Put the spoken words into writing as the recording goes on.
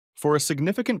For a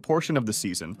significant portion of the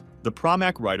season, the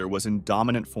Pramac rider was in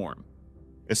dominant form,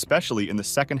 especially in the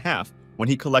second half when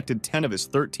he collected 10 of his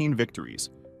 13 victories,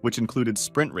 which included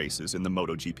sprint races in the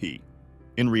MotoGP.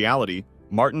 In reality,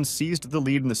 Martin seized the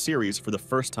lead in the series for the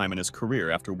first time in his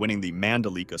career after winning the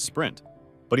Mandalika sprint,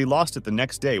 but he lost it the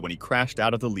next day when he crashed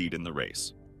out of the lead in the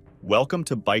race. Welcome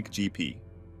to Bike GP.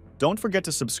 Don't forget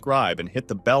to subscribe and hit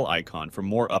the bell icon for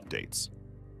more updates.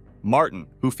 Martin,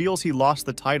 who feels he lost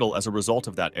the title as a result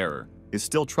of that error, is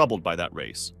still troubled by that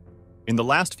race. In the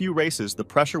last few races, the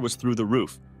pressure was through the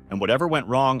roof, and whatever went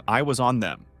wrong, I was on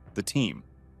them, the team,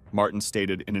 Martin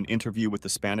stated in an interview with the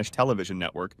Spanish television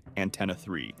network Antena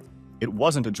 3. It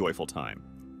wasn't a joyful time,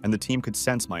 and the team could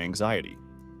sense my anxiety.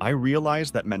 I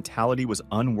realized that mentality was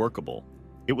unworkable.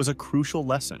 It was a crucial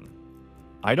lesson.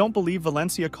 I don't believe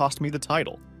Valencia cost me the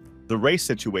title. The race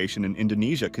situation in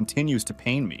Indonesia continues to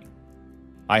pain me.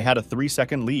 I had a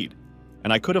 3-second lead,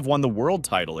 and I could have won the world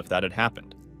title if that had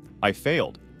happened. I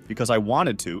failed because I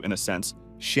wanted to, in a sense,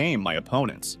 shame my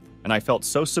opponents, and I felt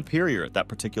so superior at that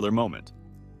particular moment.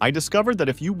 I discovered that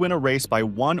if you win a race by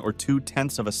 1 or 2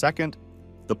 tenths of a second,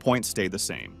 the points stay the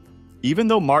same. Even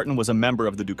though Martin was a member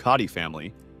of the Ducati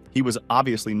family, he was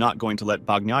obviously not going to let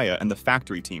Bagnaia and the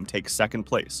factory team take second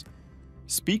place.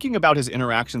 Speaking about his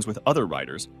interactions with other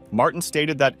riders, Martin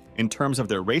stated that, in terms of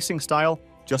their racing style,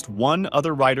 just one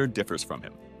other rider differs from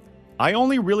him. "I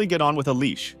only really get on with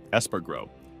Aleix Espargaro,"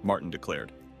 Martin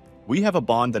declared. "We have a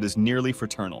bond that is nearly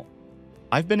fraternal.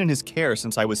 I've been in his care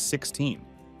since I was 16.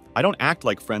 I don't act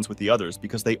like friends with the others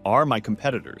because they are my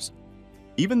competitors.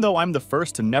 Even though I'm the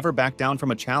first to never back down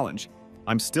from a challenge,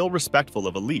 I'm still respectful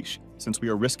of Aleix since we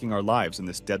are risking our lives in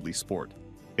this deadly sport.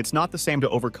 It's not the same to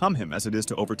overcome him as it is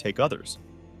to overtake others.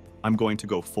 I'm going to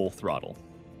go full throttle."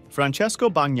 Francesco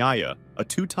Bagnaia, a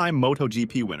 2-time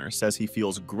MotoGP winner, says he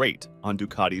feels great on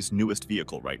Ducati's newest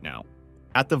vehicle right now.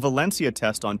 At the Valencia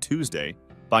test on Tuesday,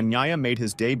 Bagnaia made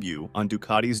his debut on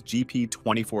Ducati's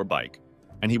GP24 bike,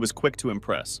 and he was quick to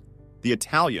impress. The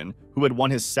Italian, who had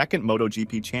won his second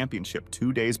MotoGP championship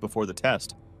 2 days before the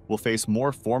test, will face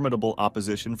more formidable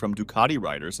opposition from Ducati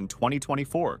riders in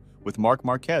 2024, with Marc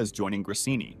Marquez joining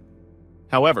Gresini.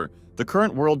 However, the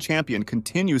current world champion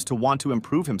continues to want to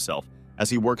improve himself as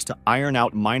he works to iron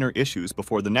out minor issues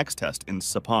before the next test in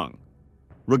Sepang.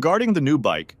 Regarding the new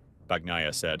bike,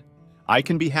 Bagnaia said, "I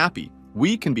can be happy,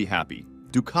 we can be happy,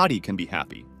 Ducati can be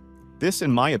happy. This,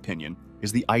 in my opinion,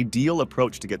 is the ideal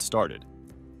approach to get started.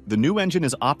 The new engine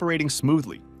is operating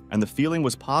smoothly, and the feeling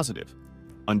was positive.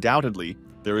 Undoubtedly,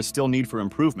 there is still need for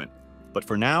improvement, but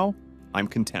for now, I'm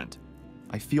content.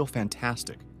 I feel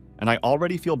fantastic, and I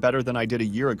already feel better than I did a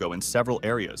year ago in several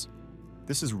areas.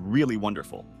 This is really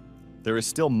wonderful. There is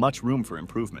still much room for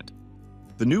improvement."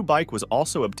 The new bike was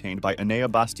also obtained by Enea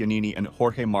Bastianini and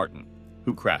Jorge Martin,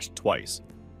 who crashed twice,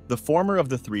 the former of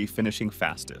the three finishing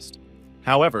fastest.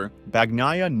 However,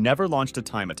 Bagnaia never launched a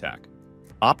time attack,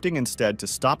 opting instead to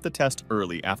stop the test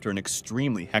early after an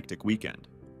extremely hectic weekend.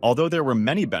 Although there were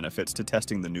many benefits to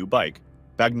testing the new bike,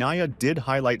 Bagnaia did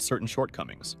highlight certain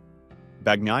shortcomings.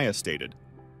 Bagnaia stated,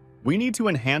 "We need to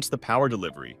enhance the power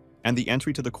delivery and the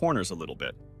entry to the corners a little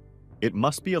bit. It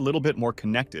must be a little bit more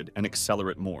connected and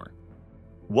accelerate more."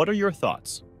 What are your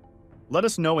thoughts? Let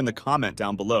us know in the comment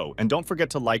down below, and don't forget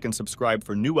to like and subscribe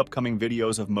for new upcoming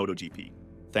videos of MotoGP.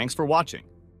 Thanks for watching.